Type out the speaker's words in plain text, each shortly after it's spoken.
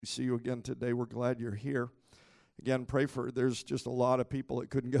see you again today. We're glad you're here. Again, there's just a lot of people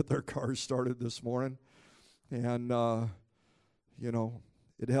that couldn't get their cars started this morning. And,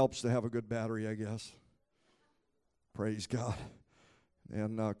 it helps to have a good battery, I guess. Praise God.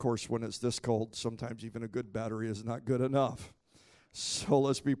 And, of course, when it's this cold, sometimes even a good battery is not good enough. So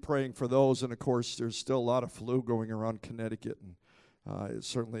let's be praying for those. And, of course, there's still a lot of flu going around Connecticut. And it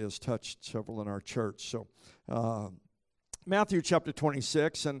certainly has touched several in our church. So Matthew chapter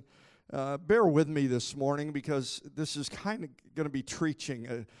 26. And bear with me this morning because this is kind of going to be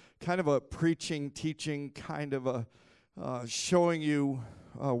preaching, kind of a preaching, teaching, kind of a showing you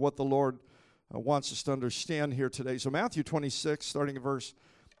what the Lord wants us to understand here today. So Matthew 26, starting at verse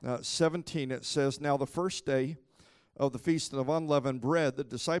 17, it says, "Now the first day of the feast of unleavened bread, the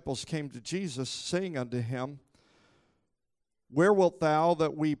disciples came to Jesus, saying unto him, Where wilt thou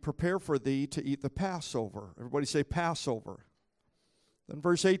that we prepare for thee to eat the Passover?" Everybody say Passover. Then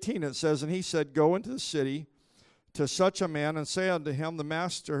verse 18 it says, "And he said, Go into the city to such a man, and say unto him, The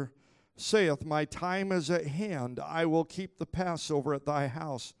master saith, My time is at hand. I will keep the Passover at thy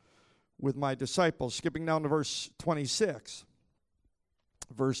house with my disciples." Skipping down to verse 26.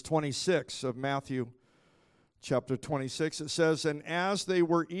 Verse 26 of Matthew chapter 26, it says, "And as they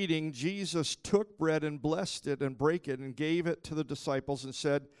were eating, Jesus took bread and blessed it and brake it and gave it to the disciples and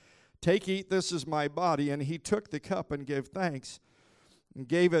said, Take, eat, this is my body. And he took the cup and gave thanks and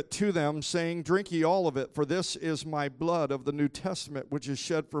gave it to them, saying, Drink ye all of it, for this is my blood of the New Testament, which is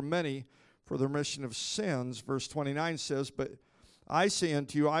shed for many for the remission of sins." Verse 29 says, "But I say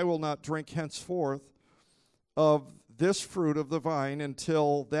unto you, I will not drink henceforth of this fruit of the vine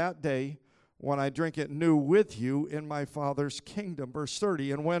until that day when I drink it new with you in my Father's kingdom." Verse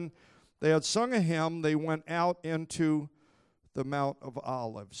 30, "And when they had sung a hymn, they went out into the Mount of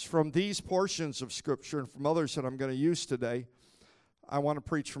Olives." From these portions of Scripture and from others that I'm going to use today, I want to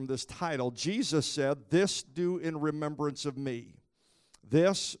preach from this title. Jesus said, "This do in remembrance of me."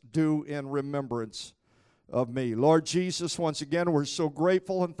 This do in remembrance of me. Lord Jesus, once again, we're so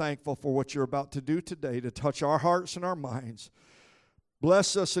grateful and thankful for what you're about to do today to touch our hearts and our minds.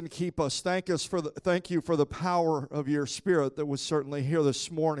 Bless us and keep us. Thank you for the power of your Spirit that was certainly here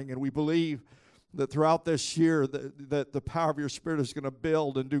this morning. And we believe that throughout this year that the power of your Spirit is going to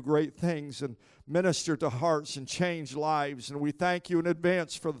build and do great things and minister to hearts and change lives. And we thank you in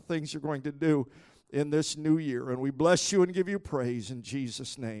advance for the things you're going to do in this new year. And we bless you and give you praise in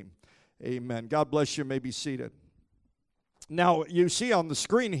Jesus' name. Amen. God bless you. You may be seated. Now, you see on the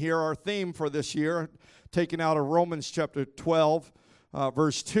screen here our theme for this year, taken out of Romans chapter 12,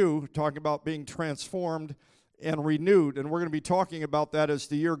 verse 2, talking about being transformed and renewed. And we're going to be talking about that as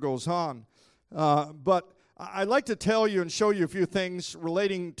the year goes on. But I'd like to tell you and show you a few things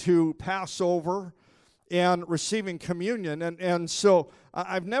relating to Passover and receiving communion. And so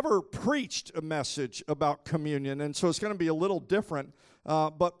I've never preached a message about communion, and so it's going to be a little different.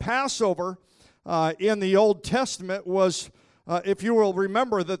 But Passover in the Old Testament was, if you will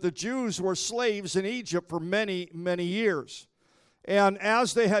remember, that the Jews were slaves in Egypt for many, many years. And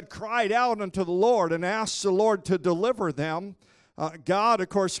as they had cried out unto the Lord and asked the Lord to deliver them, God, of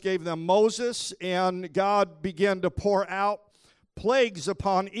course, gave them Moses, and God began to pour out plagues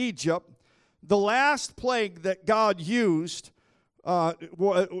upon Egypt. The last plague that God used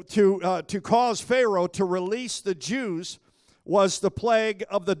to cause Pharaoh to release the Jews was the plague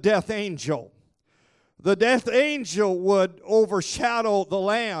of the death angel. The death angel would overshadow the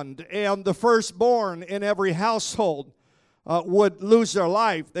land, and the firstborn in every household would lose their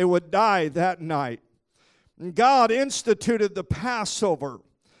life. They would die that night. And God instituted the Passover,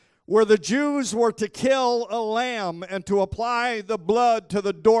 where the Jews were to kill a lamb and to apply the blood to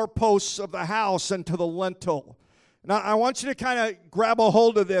the doorposts of the house and to the lintel. Now, I want you to kind of grab a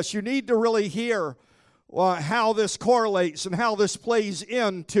hold of this. You need to really hear how this correlates and how this plays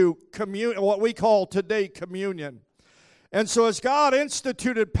into what we call today communion. And so as God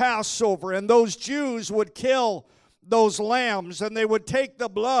instituted Passover, and those Jews would kill those lambs, and they would take the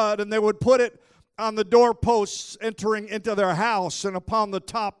blood and they would put it on the doorposts entering into their house and upon the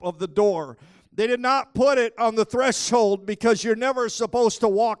top of the door. They did not put it on the threshold because you're never supposed to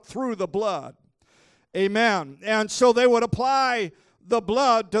walk through the blood. Amen. And so they would apply the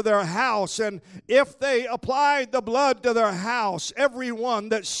blood to their house, and if they applied the blood to their house, everyone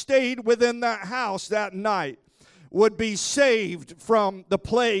that stayed within that house that night would be saved from the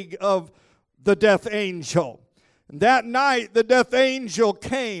plague of the death angel. That night the death angel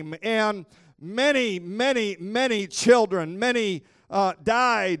came, and many children,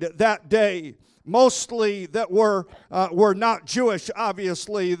 died that day. Mostly that were not Jewish,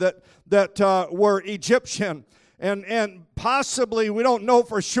 obviously, that were Egyptian. And possibly, we don't know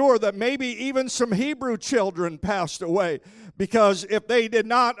for sure, that maybe even some Hebrew children passed away. Because if they did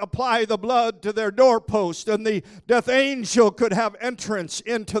not apply the blood to their doorpost, and the death angel could have entrance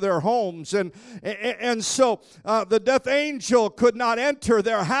into their homes. And so the death angel could not enter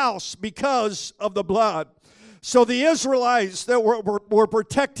their house because of the blood. So the Israelites that were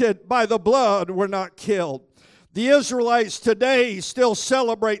protected by the blood were not killed. The Israelites today still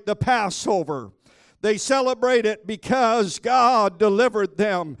celebrate the Passover. They celebrate it because God delivered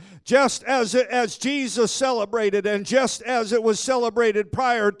them, just as Jesus celebrated, and just as it was celebrated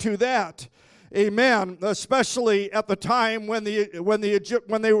prior to that. Amen. Especially at the time when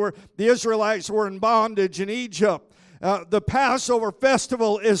the Israelites were in bondage in Egypt. The Passover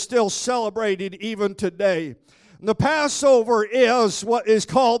festival is still celebrated even today. The Passover is what is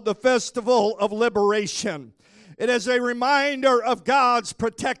called the Festival of Liberation. It is a reminder of God's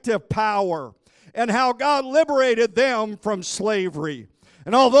protective power and how God liberated them from slavery.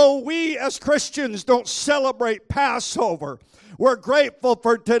 And although we as Christians don't celebrate Passover, we're grateful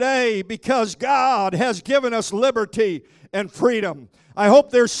for today because God has given us liberty and freedom. I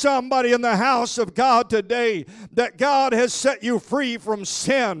hope there's somebody in the house of God today that God has set you free from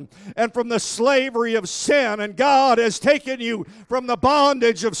sin and from the slavery of sin, and God has taken you from the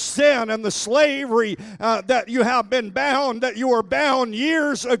bondage of sin and the slavery that you have been bound, that you were bound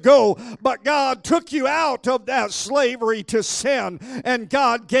years ago, but God took you out of that slavery to sin, and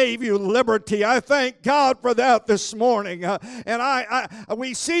God gave you liberty. I thank God for that this morning.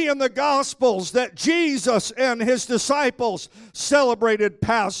 We see in the Gospels that Jesus and his disciples celebrated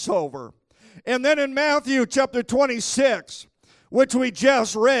Passover. And then in Matthew chapter 26, which we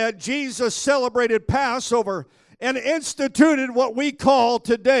just read, Jesus celebrated Passover and instituted what we call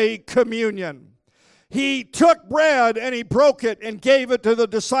today communion. He took bread and he broke it and gave it to the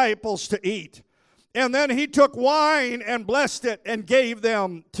disciples to eat. And then he took wine and blessed it and gave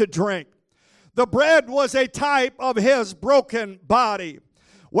them to drink. The bread was a type of his broken body,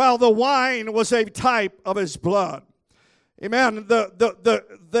 while the wine was a type of his blood. Amen.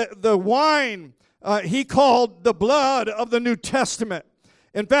 The wine he called the blood of the New Testament.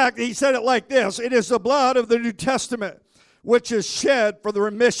 In fact, he said it like this: it is the blood of the New Testament which is shed for the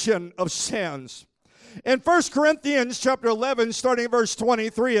remission of sins. In 1 Corinthians chapter 11, starting at verse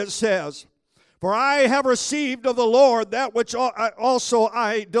 23, it says, "For I have received of the Lord that which also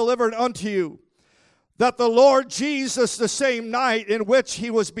I delivered unto you, that the Lord Jesus, the same night in which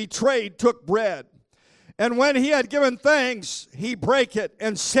he was betrayed, took bread. And when he had given thanks, he brake it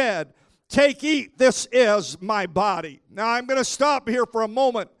and said, Take, eat, this is my body." Now I'm going to stop here for a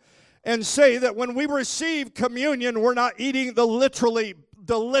moment and say that when we receive communion, we're not eating the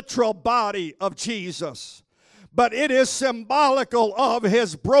literal body of Jesus, but it is symbolical of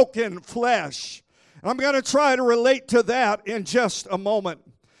his broken flesh. I'm going to try to relate to that in just a moment.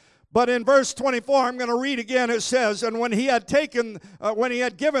 But in verse 24, I'm going to read again. It says, "And when he had given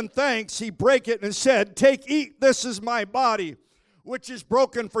thanks, he brake it and said, Take, eat, this is my body, which is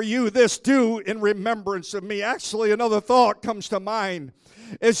broken for you. This do in remembrance of me." Actually, another thought comes to mind,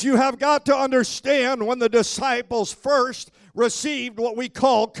 is you have got to understand when the disciples first received what we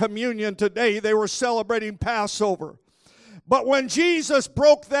call communion today, they were celebrating Passover. But when Jesus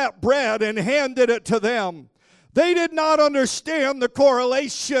broke that bread and handed it to them, they did not understand the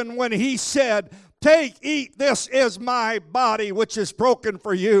correlation when he said, "Take, eat, this is my body, which is broken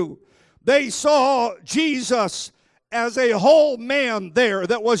for you." They saw Jesus as a whole man there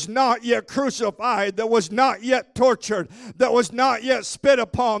that was not yet crucified, that was not yet tortured, that was not yet spit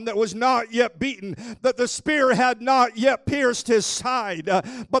upon, that was not yet beaten, that the spear had not yet pierced his side.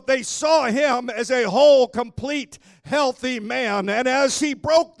 But they saw him as a whole, complete, healthy man. And as he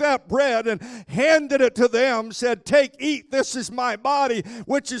broke that bread and handed it to them, said, "Take, eat, this is my body,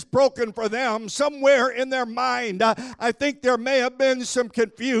 which is broken for them," somewhere in their mind, I think there may have been some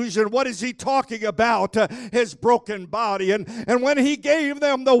confusion. What is he talking about? His broken body. And when he gave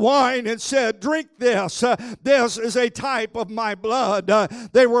them the wine and said, "Drink this, this is a type of my blood,"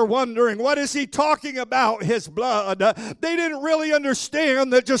 they were wondering, what is he talking about, his blood? They didn't really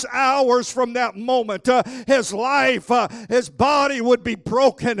understand that just hours from that moment, his life, his body would be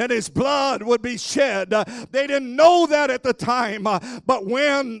broken and his blood would be shed. They didn't know that at the time, but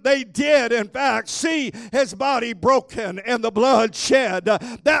when they did, in fact, see his body broken and the blood shed,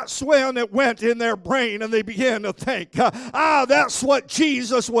 that's when it went in their brain and they began to think, that's what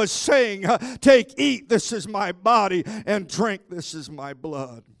Jesus was saying. "Take, eat, this is my body, and drink, this is my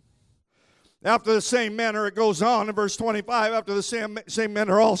blood." After the same manner, it goes on in verse 25, "After the same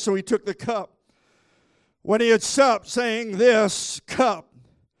manner also he took the cup, when he had supped, saying, This cup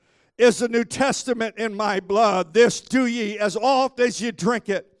is the New Testament in my blood. This do ye as oft as ye drink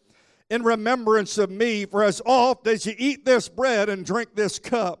it in remembrance of me. For as oft as ye eat this bread and drink this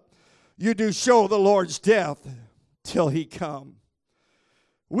cup, you do show the Lord's death till he come.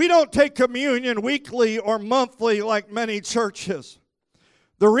 We don't take communion weekly or monthly like many churches.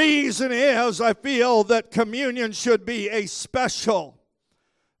 The reason is I feel that communion should be a special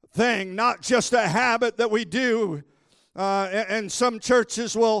thing, not just a habit that we do. And some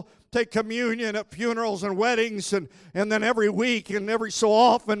churches will take communion at funerals and weddings and then every week and every so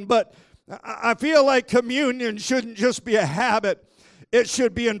often. But I feel like communion shouldn't just be a habit. It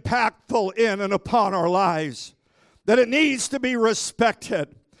should be impactful in and upon our lives. That it needs to be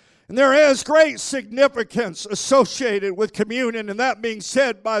respected. And there is great significance associated with communion. And that being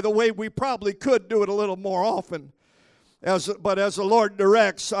said, by the way, we probably could do it a little more often. But as the Lord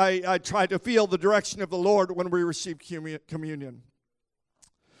directs, I try to feel the direction of the Lord when we receive communion.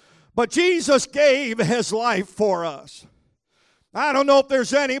 But Jesus gave his life for us. I don't know if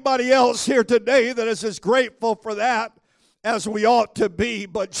there's anybody else here today that is as grateful for that as we ought to be.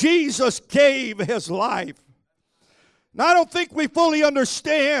 But Jesus gave his life. Now, I don't think we fully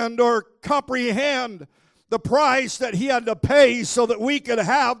understand or comprehend the price that he had to pay so that we could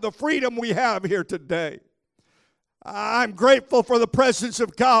have the freedom we have here today. I'm grateful for the presence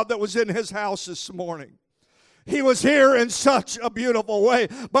of God that was in his house this morning. He was here in such a beautiful way,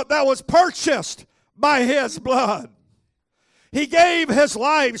 but that was purchased by his blood. He gave his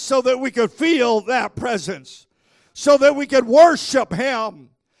life so that we could feel that presence, so that we could worship him.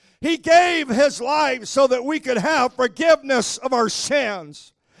 He gave his life so that we could have forgiveness of our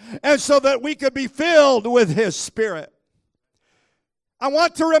sins and so that we could be filled with his Spirit. I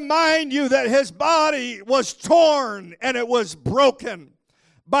want to remind you that his body was torn and it was broken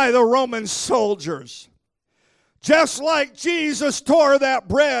by the Roman soldiers. Just like Jesus tore that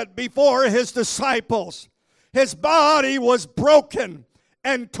bread before his disciples, his body was broken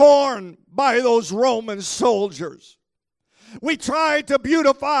and torn by those Roman soldiers. We tried to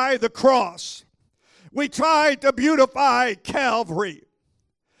beautify the cross. We tried to beautify Calvary.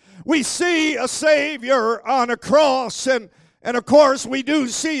 We see a Savior on a cross, and of course we do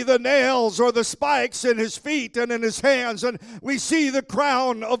see the nails or the spikes in his feet and in his hands, and we see the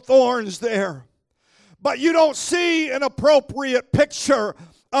crown of thorns there. But you don't see an appropriate picture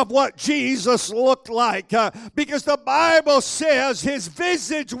of what Jesus looked like because the Bible says his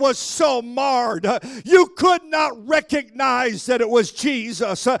visage was so marred you could not recognize that it was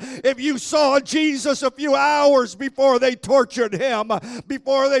Jesus. If you saw Jesus a few hours before they tortured him,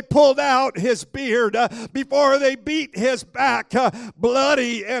 before they pulled out his beard, before they beat his back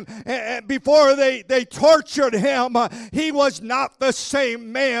bloody, and before they tortured him, he was not the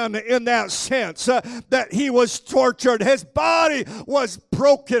same man in that sense that he was tortured. His body was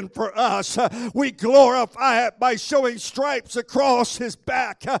broken for us. We glorify it by showing stripes across his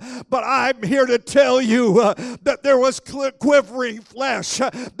back. But I'm here to tell you that there was quivering flesh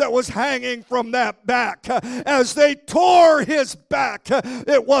that was hanging from that back. As they tore his back,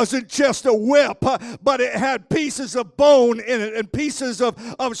 it wasn't just a whip, but it had pieces of bone in it and pieces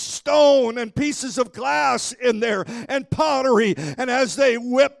of stone and pieces of glass in there and pottery. And as they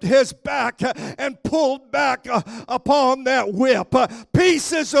whipped his back and pulled back upon that whip,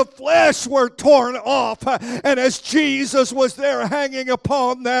 pieces of flesh were torn off. And as Jesus was there hanging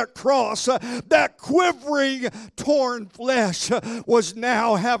upon that cross, that quivering, torn flesh was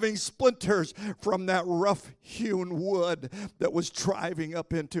now having splinters from that rough-hewn wood that was driving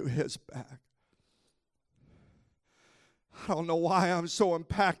up into his back. I don't know why I'm so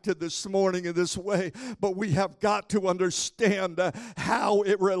impacted this morning in this way, but we have got to understand how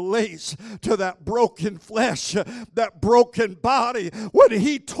it relates to that broken flesh, that broken body. When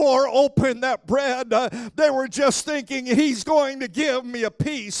he tore open that bread, they were just thinking he's going to give me a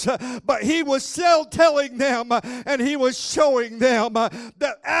piece, but he was still telling them and he was showing them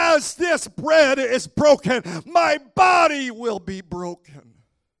that as this bread is broken, my body will be broken.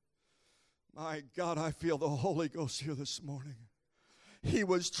 My God, I feel the Holy Ghost here this morning. He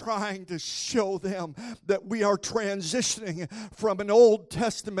was trying to show them that we are transitioning from an Old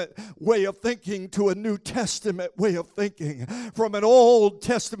Testament way of thinking to a New Testament way of thinking. From an Old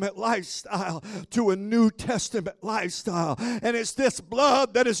Testament lifestyle to a New Testament lifestyle. And it's this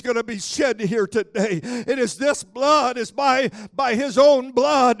blood that is going to be shed here today. It is this blood, is by his own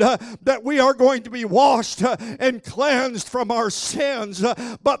blood that we are going to be washed and cleansed from our sins.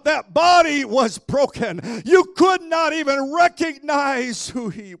 But that body was broken. You could not even recognize who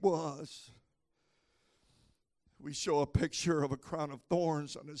he was. We show a picture of a crown of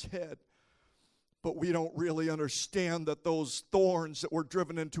thorns on his head. But we don't really understand that those thorns that were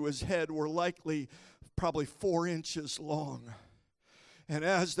driven into his head were likely probably 4 inches long. And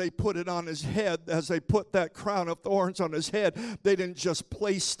as they put it on his head, as they put that crown of thorns on his head, they didn't just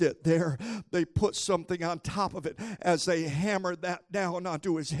place it there. They put something on top of it as they hammered that down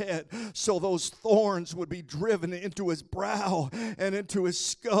onto his head. So those thorns would be driven into his brow and into his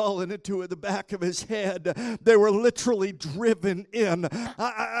skull and into the back of his head. They were literally driven in.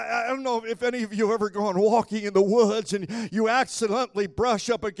 I don't know if any of you have ever gone walking in the woods and you accidentally brush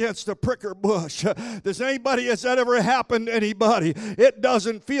up against a pricker bush. Has that ever happened to anybody? It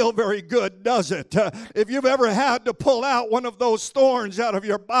doesn't feel very good, does it? If you've ever had to pull out one of those thorns out of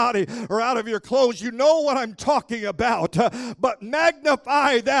your body or out of your clothes, you know what I'm talking about. But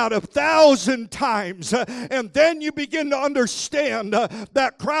magnify that 1,000 times, and then you begin to understand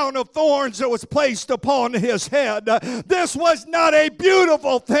that crown of thorns that was placed upon his head. This was not a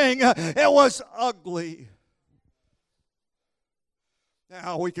beautiful thing. It was ugly.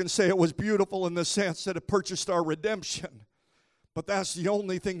 Now, we can say it was beautiful in the sense that it purchased our redemption. But that's the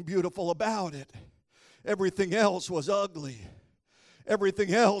only thing beautiful about it. Everything else was ugly.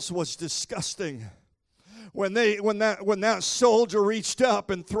 Everything else was disgusting. When that soldier reached up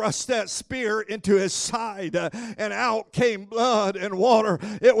and thrust that spear into his side and out came blood and water,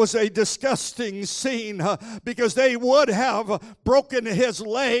 it was a disgusting scene because they would have broken his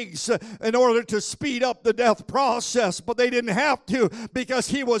legs in order to speed up the death process, but they didn't have to because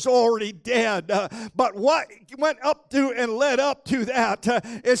he was already dead. But what went up to and led up to that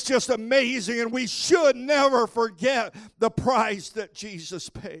is just amazing, and we should never forget the price that Jesus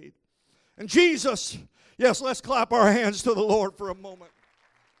paid. And Jesus... Yes, let's clap our hands to the Lord for a moment.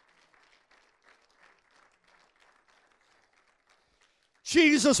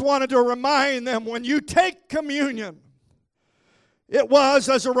 Jesus wanted to remind them, when you take communion, it was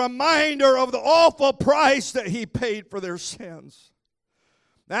as a reminder of the awful price that he paid for their sins.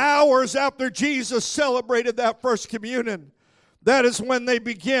 Hours after Jesus celebrated that first communion, that is when they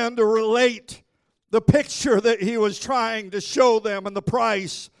began to relate the picture that he was trying to show them and the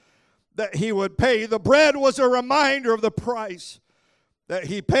price that he would pay. The bread was a reminder of the price that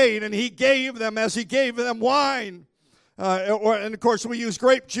he paid, and he gave them as he gave them wine. And of course, we use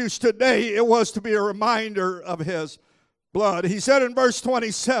grape juice today. It was to be a reminder of his blood. He said in verse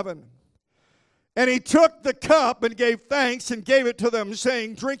 27, and he took the cup and gave thanks and gave it to them,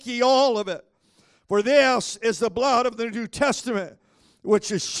 saying, drink ye all of it, for this is the blood of the New Testament, which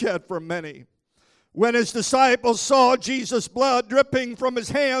is shed for many. When his disciples saw Jesus' blood dripping from his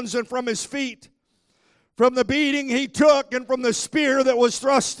hands and from his feet, from the beating he took and from the spear that was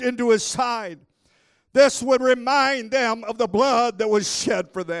thrust into his side, this would remind them of the blood that was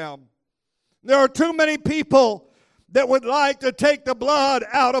shed for them. There are too many people that would like to take the blood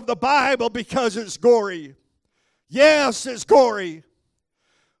out of the Bible because it's gory. Yes, it's gory,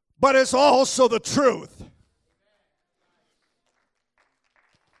 but it's also the truth.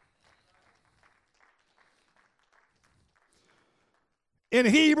 In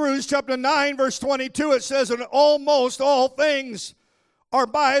Hebrews chapter 9, verse 22, it says, and almost all things are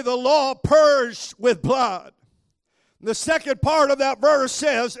by the law purged with blood. The second part of that verse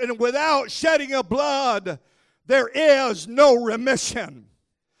says, and without shedding of blood, there is no remission.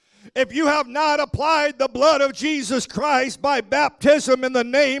 If you have not applied the blood of Jesus Christ by baptism in the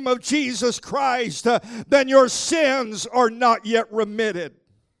name of Jesus Christ, then your sins are not yet remitted.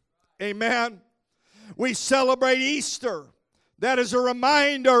 Amen. We celebrate Easter. That is a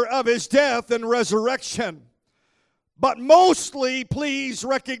reminder of his death and resurrection. But mostly, please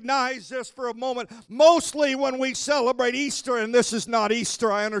recognize this for a moment, mostly when we celebrate Easter, and this is not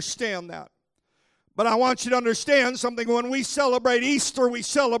Easter, I understand that. But I want you to understand something. When we celebrate Easter, we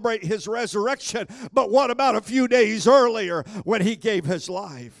celebrate his resurrection. But what about a few days earlier when he gave his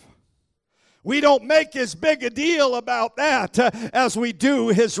life? We don't make as big a deal about that as we do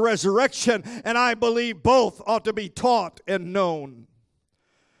his resurrection, and I believe both ought to be taught and known.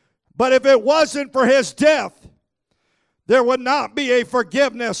 But if it wasn't for his death, there would not be a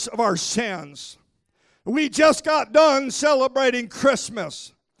forgiveness of our sins. We just got done celebrating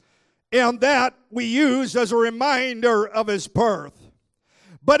Christmas, and that we use as a reminder of his birth.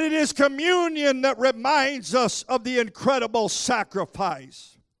 But it is communion that reminds us of the incredible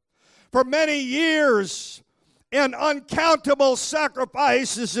sacrifice. For many years, in uncountable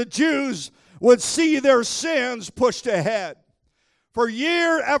sacrifices, the Jews would see their sins pushed ahead. For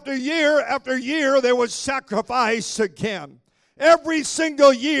year after year after year, they would sacrifice again. every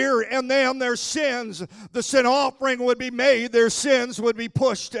single year, and then their sins, the sin offering would be made, their sins would be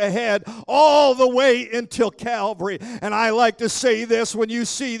pushed ahead all the way until Calvary. And I like to say this, when you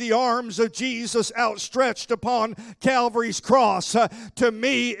see the arms of Jesus outstretched upon Calvary's cross, to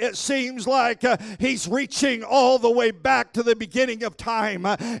me it seems like he's reaching all the way back to the beginning of time,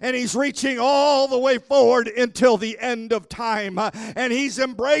 and he's reaching all the way forward until the end of time, and he's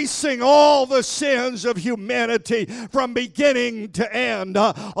embracing all the sins of humanity from beginning to end.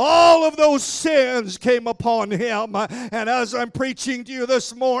 All of those sins came upon him. And as I'm preaching to you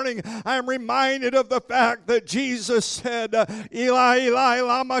this morning, I'm reminded of the fact that Jesus said, Eli, Eli,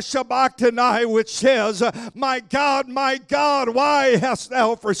 lama sabachthani, which says, my God, why hast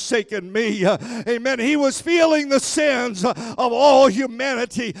thou forsaken me? Amen. He was feeling the sins of all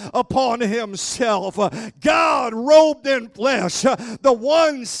humanity upon himself. God robed in flesh, the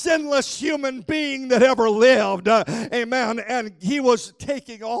one sinless human being that ever lived. Amen. And he was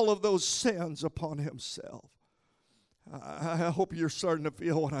taking all of those sins upon himself. I hope you're starting to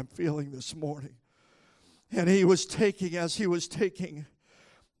feel what I'm feeling this morning. And he was taking, as he was taking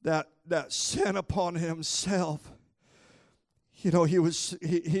that sin upon himself, you know, it's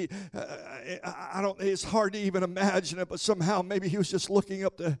hard to even imagine it, but somehow maybe he was just looking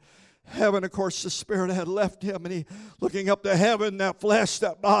up to heaven. Of course, the Spirit had left him, and he looking up to heaven, that flesh,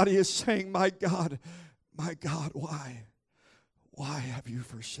 that body is saying, my God, why? Why have you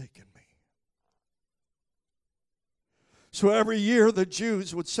forsaken me? So every year the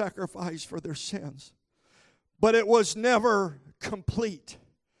Jews would sacrifice for their sins. But it was never complete,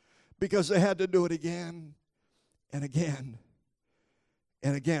 because they had to do it again and again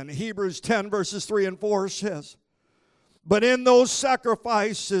and again. Hebrews 10 verses 3 and 4 says, but in those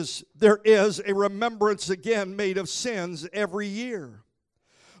sacrifices there is a remembrance again made of sins every year.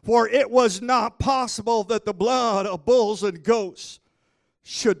 For it was not possible that the blood of bulls and goats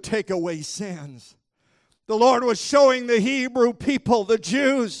should take away sins. The Lord was showing the Hebrew people, the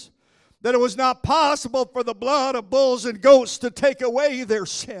Jews, that it was not possible for the blood of bulls and goats to take away their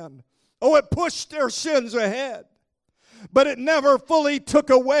sin. Oh, it pushed their sins ahead, but it never fully took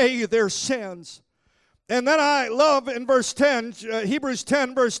away their sins. And then I love in verse 10, Hebrews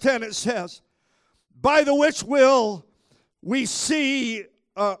 10 verse 10, it says, by the which will we see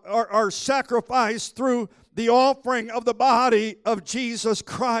our sacrifice through the offering of the body of Jesus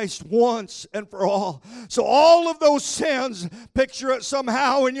Christ once and for all. So all of those sins, picture it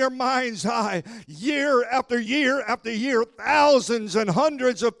somehow in your mind's eye, year after year after year, thousands and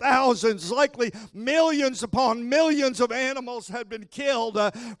hundreds of thousands, likely millions upon millions of animals had been killed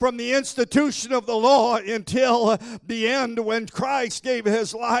from the institution of the law until the end when Christ gave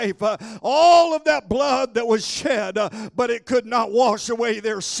his life. All of that blood that was shed, but it could not wash away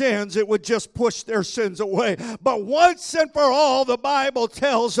their sins. It would just push their sins away. But once and for all, the Bible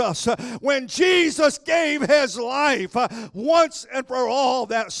tells us, when Jesus gave his life, once and for all,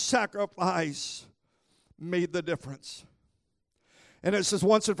 that sacrifice made the difference. And it says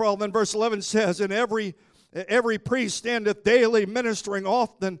once and for all. Then verse 11 says, and every priest standeth daily ministering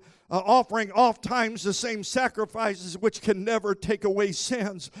often, offering oft times the same sacrifices which can never take away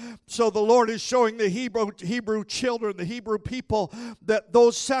sins. So the Lord is showing the Hebrew children, the Hebrew people, that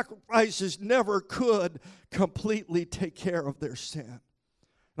those sacrifices never could completely take care of their sin. And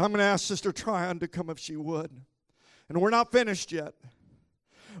I'm going to ask Sister Tryon to come if she would. And we're not finished yet.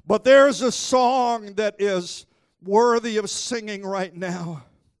 But there's a song that is worthy of singing right now.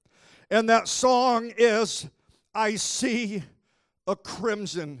 And that song is, I See a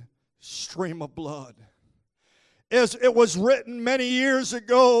Crimson Stream of Blood. It was written many years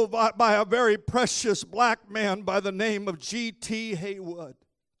ago by a very precious black man by the name of G.T. Haywood.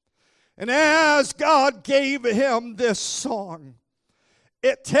 And as God gave him this song,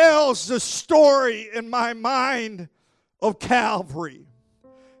 it tells the story in my mind of Calvary.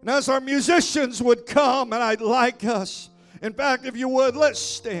 And as our musicians would come, and I'd like us, in fact, if you would, let's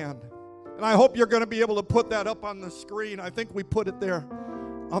stand. And I hope you're going to be able to put that up on the screen. I think we put it there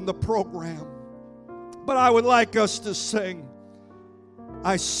on the program. But I would like us to sing,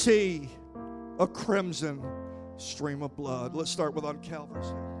 I See a Crimson Stream of Blood. Let's start with On Calvary's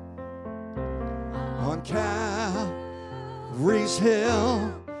Hill. On Calvary's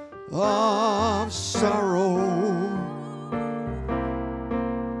hill of sorrow,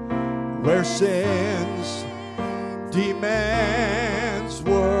 where sin's demands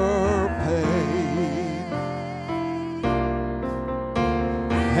were paid,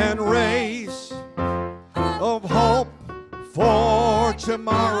 and rays of hope for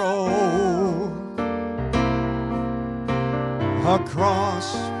tomorrow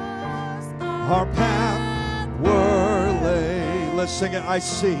across our path were laid. let's sing it. I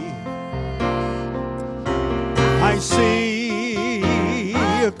see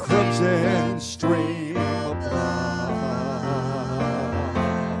a crimson stream of blood.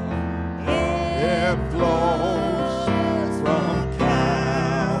 It flows from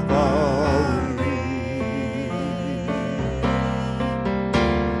Calvary.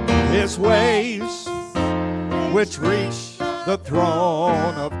 His waves, which reach the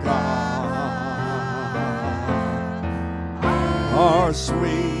throne of God, are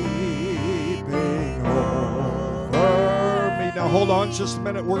sweeping over me. Now hold on just a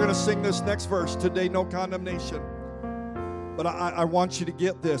minute. We're going to sing this next verse. Today, no condemnation. But I want you to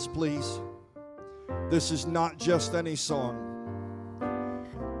get this, please. This is not just any song.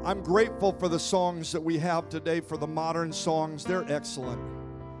 I'm grateful for the songs that we have today, for the modern songs. They're excellent.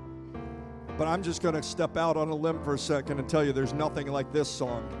 But I'm just going to step out on a limb for a second and tell you there's nothing like this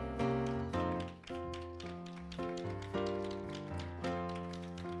song.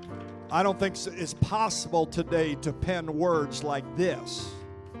 I don't think it's possible today to pen words like this.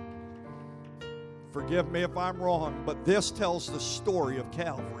 Forgive me if I'm wrong, but this tells the story of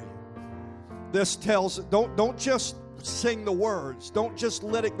Calvary. This tells, don't just sing the words. Don't just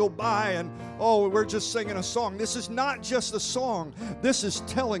let it go by and, oh, we're just singing a song. This is not just a song. This is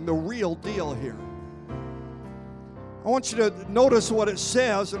telling the real deal here. I want you to notice what it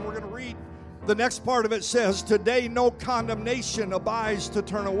says, and we're going to read. The next part of it says, today no condemnation abides to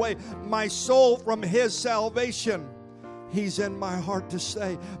turn away my soul from his salvation. He's in my heart to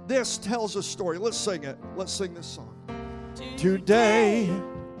say. This tells a story. Let's sing it. Let's sing this song. Today,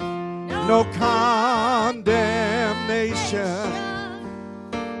 no condemnation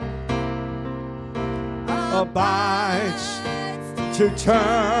abides to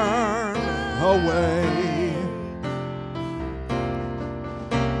turn away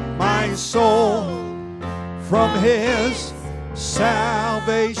my soul from his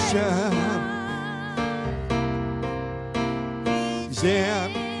salvation. He's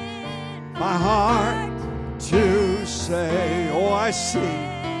in my heart to say, oh, I see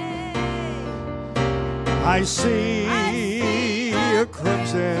a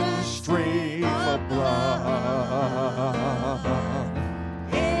crimson stream of blood.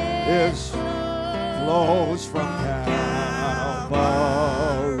 It flows from Calvary.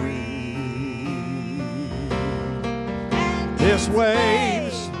 His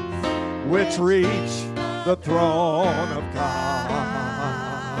waves, which reach the throne of God,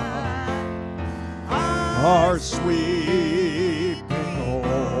 are sweeping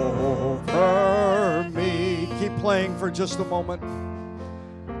over me. Keep playing for just a moment.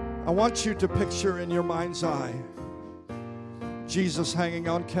 I want you to picture in your mind's eye Jesus hanging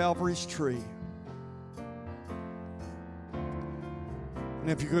on Calvary's tree. And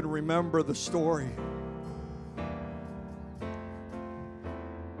if you could remember the story,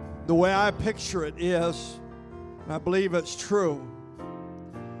 the way I picture it is, and I believe it's true,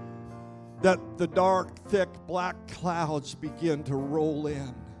 that the dark, thick, black clouds begin to roll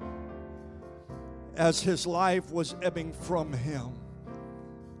in as his life was ebbing from him.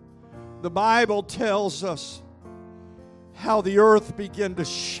 The Bible tells us how the earth began to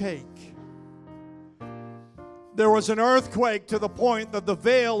shake. There was an earthquake to the point that the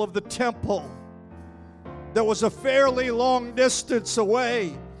veil of the temple, that was a fairly long distance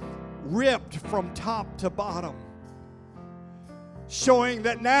away, ripped from top to bottom, showing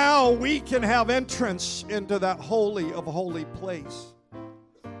that now we can have entrance into that holy of holy place.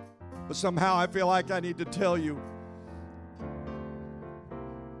 But somehow I feel like I need to tell you,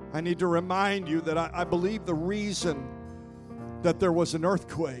 I need to remind you that I believe the reason that there was an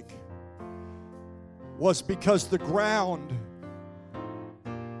earthquake was because the ground,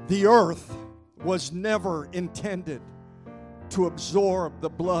 the earth, was never intended to absorb the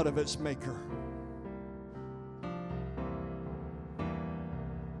blood of its maker.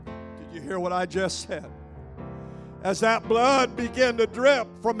 Did you hear what I just said? As that blood began to drip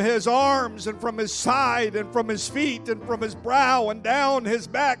from his arms and from his side and from his feet and from his brow and down his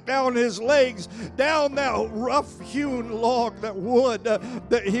back, down his legs, down that rough-hewn log, that wood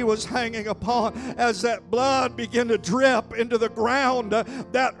that he was hanging upon, as that blood began to drip into the ground,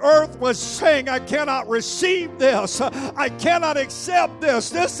 that earth was saying, I cannot receive this. I cannot accept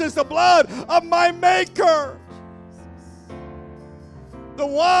this. This is the blood of my Maker, the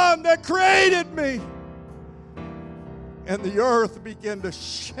one that created me. And the earth began to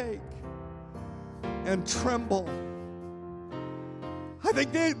shake and tremble. I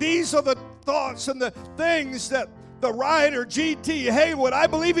think these are the thoughts and the things that the writer G.T. Haywood, I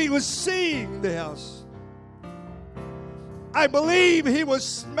believe he was seeing this. I believe he was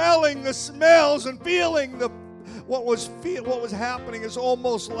smelling the smells and feeling what was happening is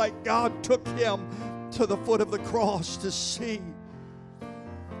almost like God took him to the foot of the cross to see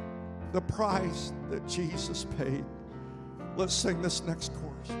the price that Jesus paid. Let's sing this next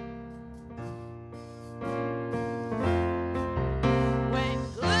chorus.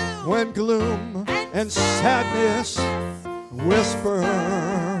 When gloom and sadness whisper,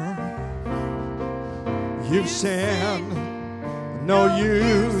 you've sinned, no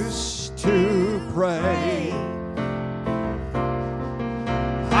use to pray.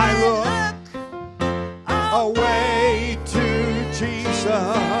 I look away to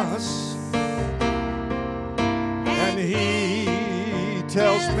Jesus, and He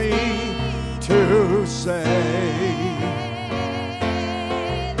tells me to say,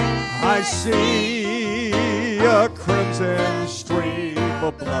 I see a crimson stream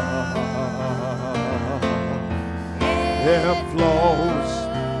of blood. It flows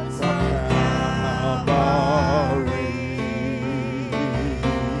from Calvary.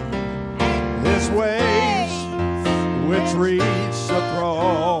 His waves, which reach the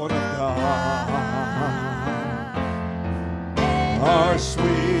throne of God, are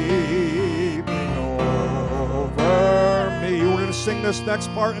sweeping over me. We're going to sing this next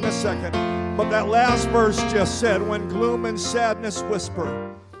part in a second. But that last verse just said, when gloom and sadness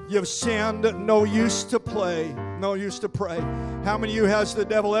whisper, you've sinned, no use to play, no use to pray. How many of you has the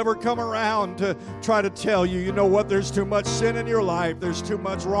devil ever come around to try to tell you, you know what, there's too much sin in your life, there's too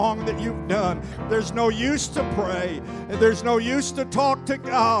much wrong that you've done, there's no use to pray, and there's no use to talk to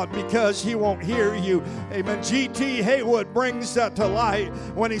God because He won't hear you. Amen. G.T. Haywood brings that to light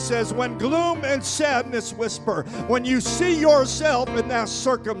when he says, when gloom and sadness whisper, when you see yourself in that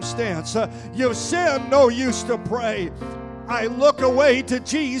circumstance, you've sinned, no use to pray. I look away to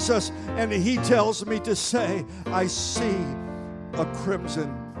Jesus, and He tells me to say, I see a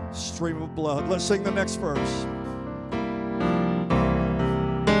crimson stream of blood. Let's sing the next verse.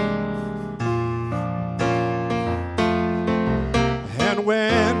 And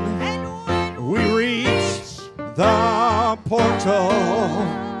when we reach the portal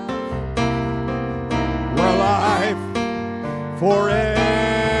where life forever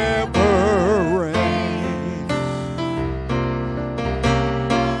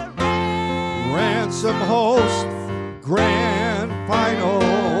some host grand final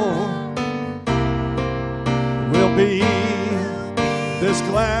will be this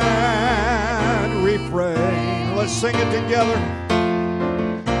glad refrain. Let's sing it together.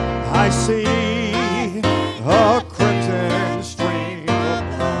 I see a crimson stream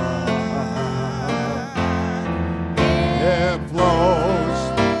of blood. It flows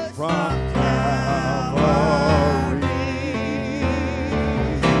from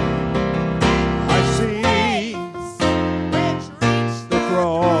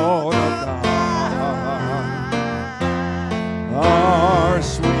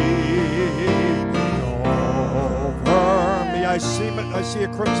I see a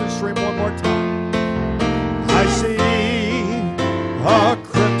crimson stream one more time. I see a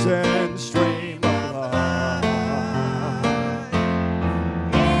crimson stream of blood.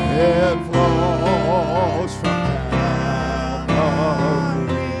 It flows from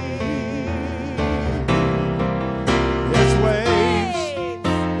Calvary. Its waves,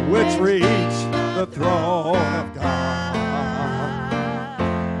 which reach the throne of God,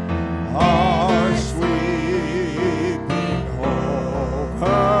 are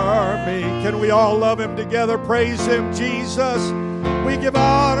Can we all love Him together? Praise Him, Jesus. We give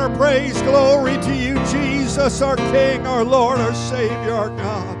honor, praise, glory to you, Jesus, our King, our Lord, our Savior, our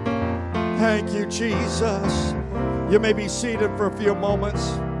God. Thank you, Jesus. You may be seated for a few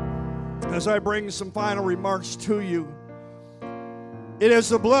moments as I bring some final remarks to you. It is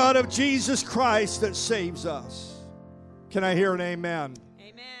the blood of Jesus Christ that saves us. Can I hear an amen?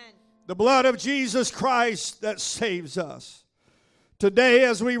 Amen. The blood of Jesus Christ that saves us. Today,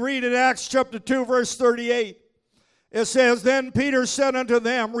 as we read in Acts chapter 2, verse 38, it says, Then Peter said unto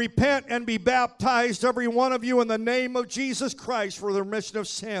them, Repent and be baptized, every one of you, in the name of Jesus Christ for the remission of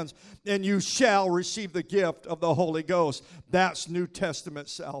sins, and you shall receive the gift of the Holy Ghost. That's New Testament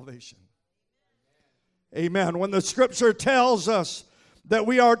salvation. Amen. When the Scripture tells us that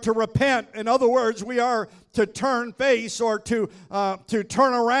we are to repent, in other words, we are to turn face or to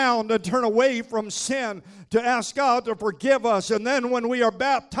turn around and turn away from sin, to ask God to forgive us. And then when we are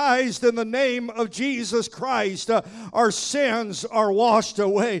baptized in the name of Jesus Christ, our sins are washed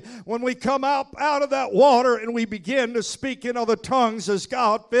away. When we come out of that water and we begin to speak in other tongues as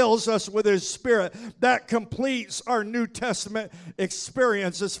God fills us with His Spirit, that completes our New Testament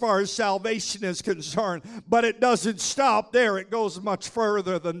experience as far as salvation is concerned. But it doesn't stop there. It goes much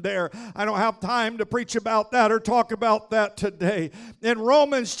further than there. I don't have time to preach about about that or talk about that today. In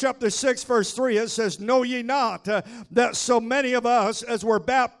Romans chapter 6, verse 3, it says, "Know ye not that so many of us, as were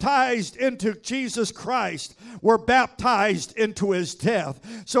baptized into Jesus Christ, were baptized into his death."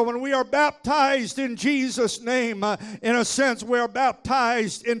 So when we are baptized in Jesus' name, in a sense, we are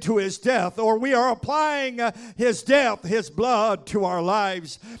baptized into his death, or we are applying his death, his blood to our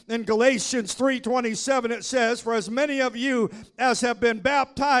lives. In Galatians 3:27, it says, "For as many of you as have been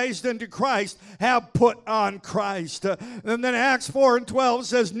baptized into Christ have put on Christ." And then Acts 4:12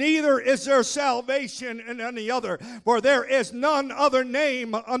 says, "Neither is there salvation in any other, for there is none other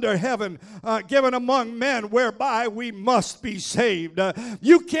name under heaven given among men whereby we must be saved."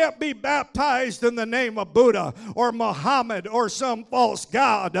 You can't be baptized in the name of Buddha or Muhammad or some false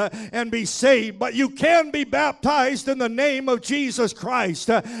god and be saved, but you can be baptized in the name of Jesus Christ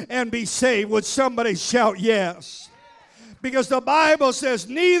and be saved. Would somebody shout yes? Because the Bible says,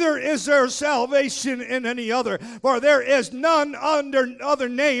 "Neither is there salvation in any other, for there is none other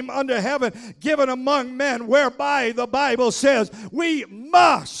name under heaven given among men whereby," the Bible says, "we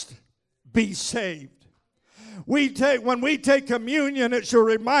must be saved." When we take communion, it should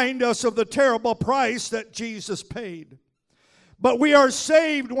remind us of the terrible price that Jesus paid. But we are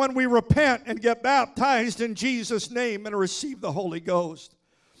saved when we repent and get baptized in Jesus' name and receive the Holy Ghost.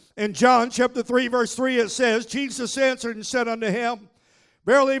 In John chapter 3, verse 3, it says, "Jesus answered and said unto him,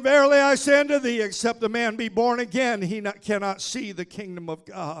 Verily, verily, I say unto thee, except a man be born again, he cannot see the kingdom of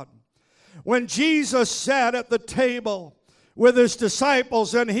God." When Jesus sat at the table with his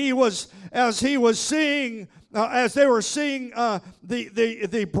disciples, and as they were seeing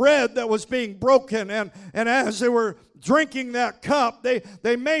the bread that was being broken, and as they were drinking that cup,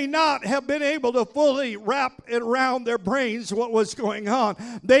 they may not have been able to fully wrap it around their brains what was going on.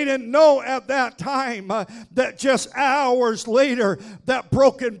 They didn't know at that time that just hours later that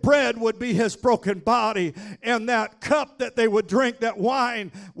broken bread would be his broken body, and that cup that they would drink, that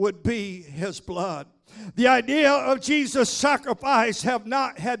wine, would be his blood. The idea of Jesus' sacrifice had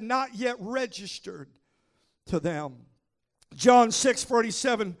not yet registered to them. John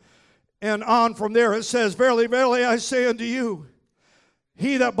 6:47 and on from there, it says, "Verily, verily, I say unto you,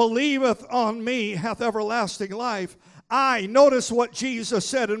 he that believeth on me hath everlasting life. Notice what Jesus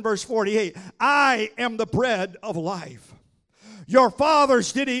said in verse 48, I am the bread of life. Your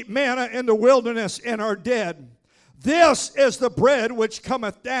fathers did eat manna in the wilderness and are dead. This is the bread which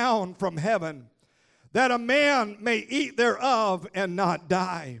cometh down from heaven, that a man may eat thereof and not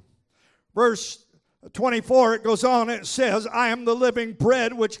die." Verse 24, it goes on, it says, "I am the living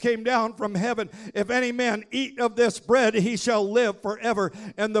bread which came down from heaven. If any man eat of this bread, he shall live forever.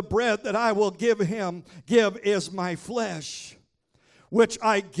 And the bread that I will give is my flesh, which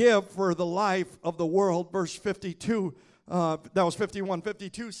I give for the life of the world." Verse 52, that was 51.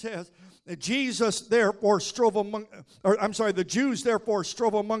 52 says, the Jews therefore strove among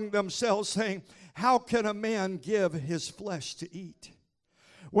themselves, saying, "How can a man give his flesh to eat?"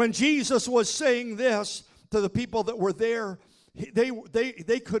 When Jesus was saying this to the people that were there,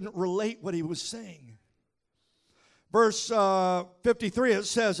 they couldn't relate what he was saying. Verse 53, it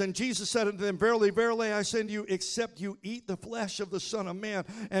says, "And Jesus said unto them, Verily, verily, I say unto you, except you eat the flesh of the Son of Man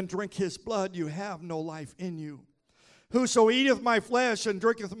and drink his blood, you have no life in you. Whoso eateth my flesh and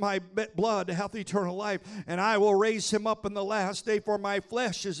drinketh my blood hath eternal life, and I will raise him up in the last day. For my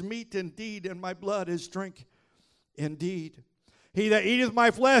flesh is meat indeed, and my blood is drink indeed. He that eateth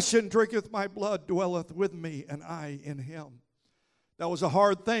my flesh and drinketh my blood dwelleth with me, and I in him." That was a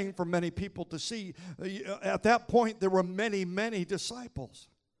hard thing for many people to see. At that point, there were many, many disciples.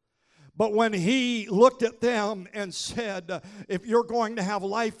 But when he looked at them and said, "If you're going to have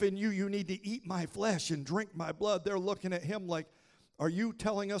life in you, you need to eat my flesh and drink my blood," they're looking at him like, "Are you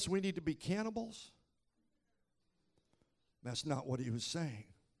telling us we need to be cannibals?" That's not what he was saying.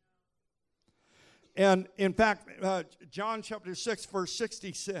 And in fact, John chapter 6, verse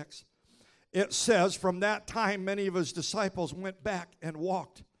 66, it says, "From that time many of his disciples went back and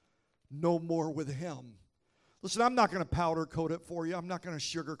walked no more with him." Listen, I'm not going to powder coat it for you. I'm not going to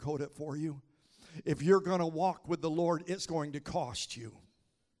sugarcoat it for you. If you're going to walk with the Lord, it's going to cost you.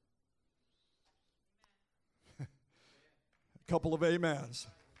 A couple of amens.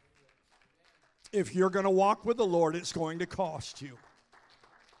 If you're going to walk with the Lord, it's going to cost you.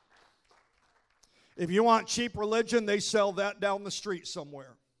 If you want cheap religion, they sell that down the street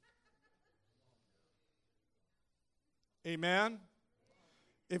somewhere. Amen?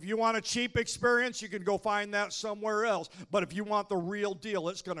 If you want a cheap experience, you can go find that somewhere else. But if you want the real deal,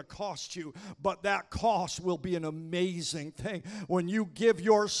 it's going to cost you. But that cost will be an amazing thing. When you give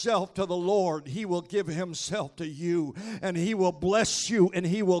yourself to the Lord, He will give Himself to you. And He will bless you and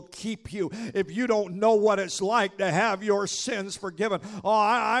He will keep you. If you don't know what it's like to have your sins forgiven. Oh,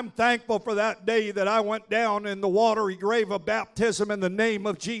 I'm thankful for that day that I went down in the watery grave of baptism in the name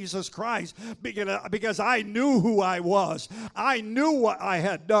of Jesus Christ. Because I knew who I was. I knew what I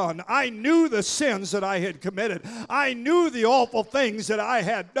had done. I knew the sins that I had committed. I knew the awful things that I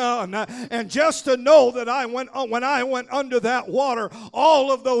had done. And just to know that when I went under that water,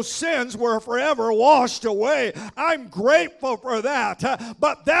 all of those sins were forever washed away. I'm grateful for that.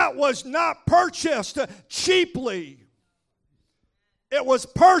 But that was not purchased cheaply. It was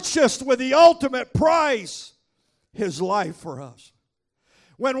purchased with the ultimate price, His life for us.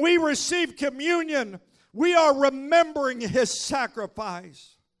 When we receive communion, we are remembering His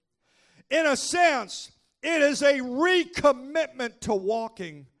sacrifice. In a sense, it is a recommitment to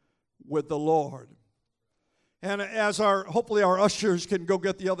walking with the Lord. And as hopefully our ushers can go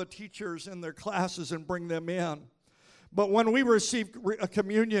get the other teachers in their classes and bring them in. But when we receive a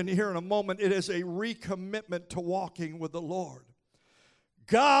communion here in a moment, it is a recommitment to walking with the Lord.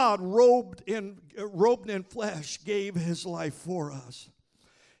 God, robed in flesh, gave His life for us.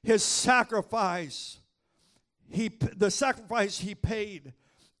 His sacrifice, the sacrifice He paid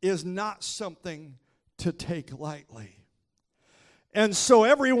is not something to take lightly. And so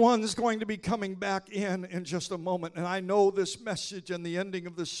everyone's going to be coming back in just a moment. And I know this message and the ending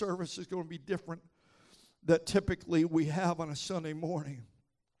of this service is going to be different that typically we have on a Sunday morning.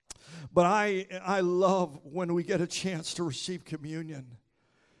 But I love when we get a chance to receive communion.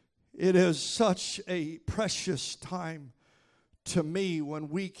 It is such a precious time to me when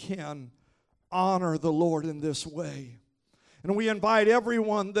we can honor the Lord in this way. And we invite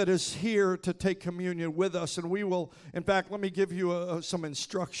everyone that is here to take communion with us. And we will, in fact, let me give you some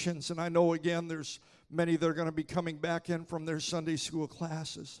instructions. And I know, again, there's many that are going to be coming back in from their Sunday school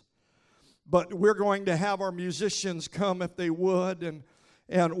classes. But we're going to have our musicians come if they would.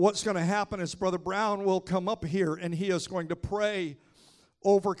 And what's going to happen is Brother Brown will come up here and he is going to pray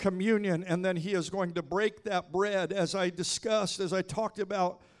over communion. And then he is going to break that bread as I talked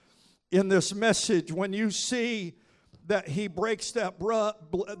about in this message. When you see that he breaks that bread,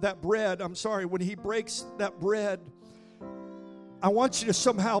 when he breaks that bread, I want you to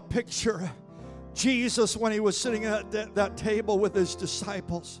somehow picture Jesus when He was sitting at that table with His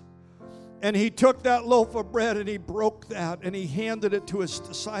disciples. And He took that loaf of bread and He broke that and He handed it to His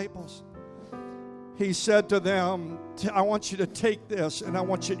disciples. He said to them, I want you to take this and I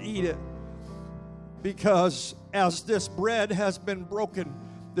want you to eat it. Because as this bread has been broken,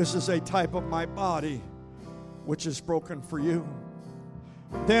 this is a type of my body, which is broken for you.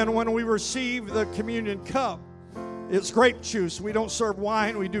 Then when we receive the communion cup, it's grape juice. We don't serve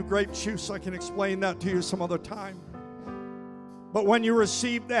wine, we do grape juice. I can explain that to you some other time. But when you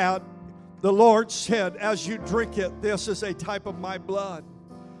receive that, the Lord said, as you drink it, this is a type of my blood.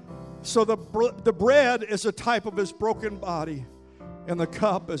 So the bread is a type of His broken body, and the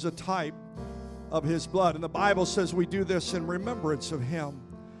cup is a type of His blood. And the Bible says we do this in remembrance of Him.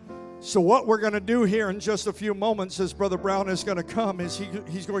 So what we're going to do here in just a few moments as Brother Brown is going to come is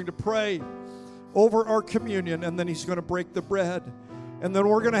he's going to pray over our communion, and then he's going to break the bread. And then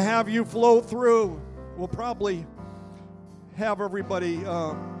we're going to have you flow through. We'll probably have everybody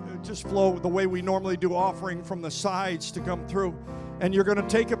just flow the way we normally do offering from the sides to come through. And you're going to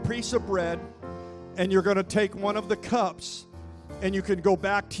take a piece of bread, and you're going to take one of the cups, and you can go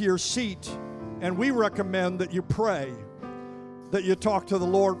back to your seat. And we recommend that you pray, that you talk to the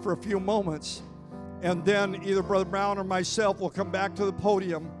Lord for a few moments, and then either Brother Brown or myself will come back to the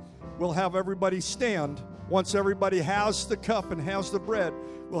podium. We'll have everybody stand. Once everybody has the cup and has the bread,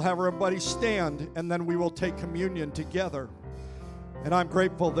 we'll have everybody stand, and then we will take communion together. And I'm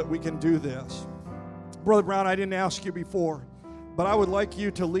grateful that we can do this. Brother Brown, I didn't ask you before, but I would like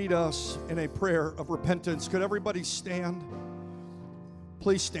you to lead us in a prayer of repentance. Could everybody stand?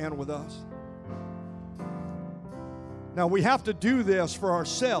 Please stand with us. Now, we have to do this for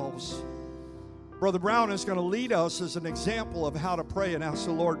ourselves. Brother Brown is going to lead us as an example of how to pray and ask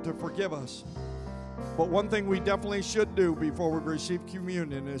the Lord to forgive us. But one thing we definitely should do before we receive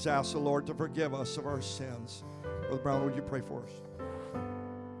communion is ask the Lord to forgive us of our sins. Brother Brown, would you pray for us?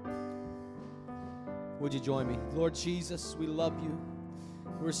 Would you join me? Lord Jesus, we love you.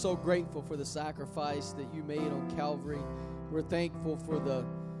 We're so grateful for the sacrifice that you made on Calvary. We're thankful for the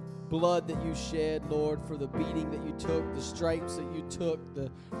blood that you shed, Lord, for the beating that you took, the stripes that you took,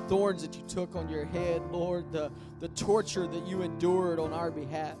 the thorns that you took on your head, Lord, the torture that you endured on our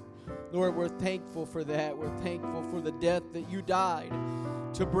behalf. Lord, we're thankful for that. We're thankful for the death that you died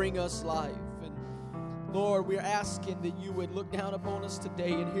to bring us life. And Lord, we're asking that you would look down upon us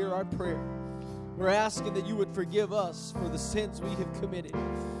today and hear our prayer. We're asking that you would forgive us for the sins we have committed,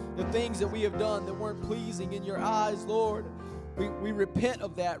 the things that we have done that weren't pleasing in your eyes, Lord. We repent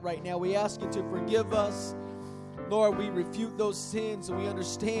of that right now. We ask you to forgive us. Lord, we refute those sins and we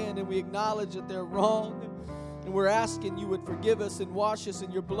understand and we acknowledge that they're wrong. And we're asking you would forgive us and wash us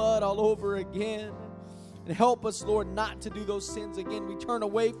in your blood all over again. And help us, Lord, not to do those sins again. We turn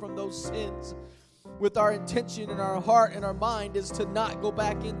away from those sins with our intention in our heart and our mind is to not go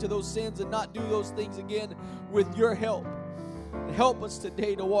back into those sins and not do those things again with your help. And help us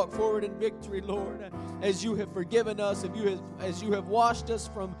today to walk forward in victory, Lord, as you have forgiven us, as you have washed us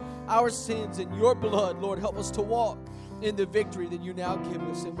from our sins in your blood. Lord, help us to walk in the victory that you now give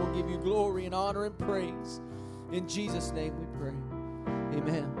us, and we'll give you glory and honor and praise. In Jesus' name we pray.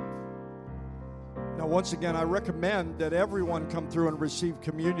 Amen. Now, once again, I recommend that everyone come through and receive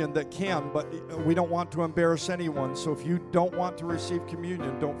communion that can, but we don't want to embarrass anyone. So if you don't want to receive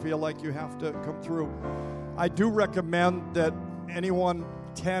communion, don't feel like you have to come through. I do recommend that anyone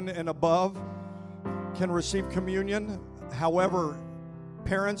 10 and above can receive communion. However,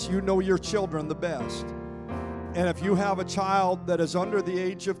 parents, you know your children the best. And if you have a child that is under the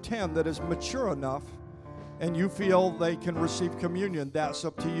age of 10 that is mature enough and you feel they can receive communion, that's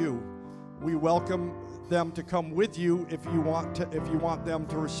up to you. We welcome them to come with you if you want them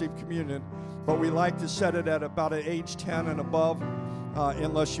to receive communion. But we like to set it at about an age 10 and above,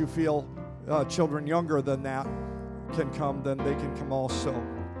 unless you feel children younger than that can come, then they can come also.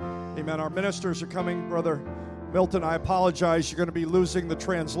 Amen. Our ministers are coming. Brother Milton, I apologize. You're going to be losing the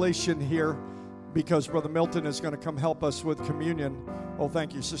translation here because Brother Milton is going to come help us with communion. Oh,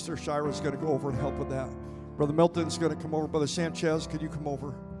 thank you. Sister Shira's going to go over and help with that. Brother Milton's going to come over. Brother Sanchez, could you come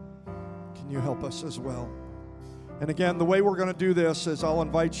over? Can you help us as well? And again, the way we're going to do this is I'll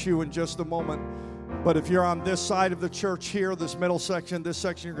invite you in just a moment. But if you're on this side of the church here, this middle section, this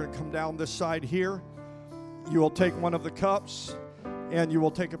section, you're going to come down this side here. You will take one of the cups and you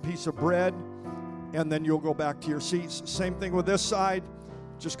will take a piece of bread and then you'll go back to your seats. Same thing with this side.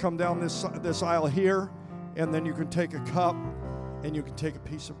 Just come down this aisle here and then you can take a cup and you can take a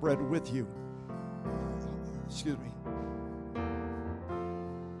piece of bread with you. Excuse me.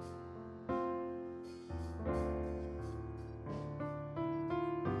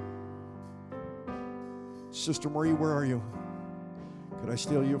 Sister Marie, where are you? Could I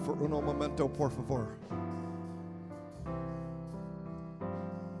steal you for uno momento, por favor?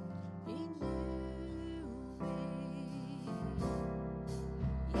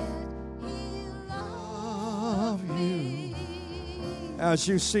 As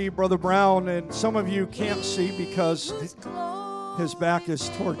you see, Brother Brown, and some of you can't see because his back is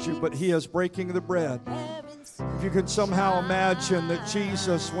towards you, but he is breaking the bread. If you can somehow imagine that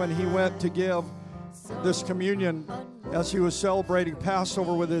Jesus, when he went to give this communion, as he was celebrating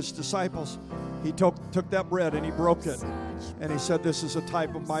Passover with his disciples, he took that bread and he broke it. And he said, "This is a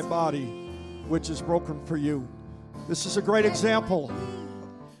type of my body, which is broken for you." This is a great example,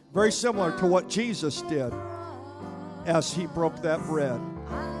 very similar to what Jesus did as he broke that bread.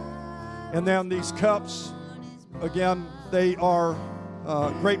 And then these cups, again, they are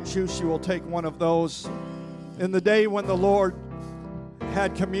grape juice. You will take one of those. In the day when the Lord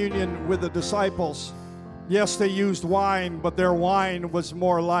had communion with the disciples, yes, they used wine, but their wine was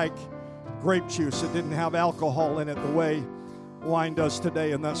more like grape juice. It didn't have alcohol in it the way wine does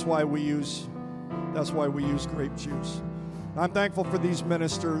today, and that's why we use grape juice. I'm thankful for these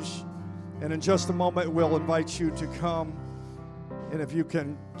ministers, and in just a moment we'll invite you to come, and if you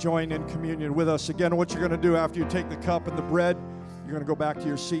can join in communion with us. Again, what you're going to do after you take the cup and the bread, you're going to go back to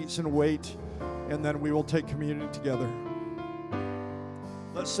your seats and wait, and then we will take communion together.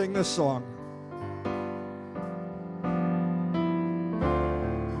 Let's sing this song.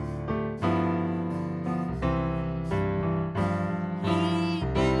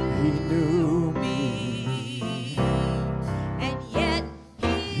 He knew me, and yet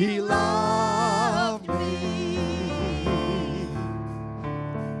he loved me.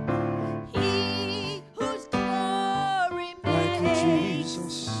 He whose glory made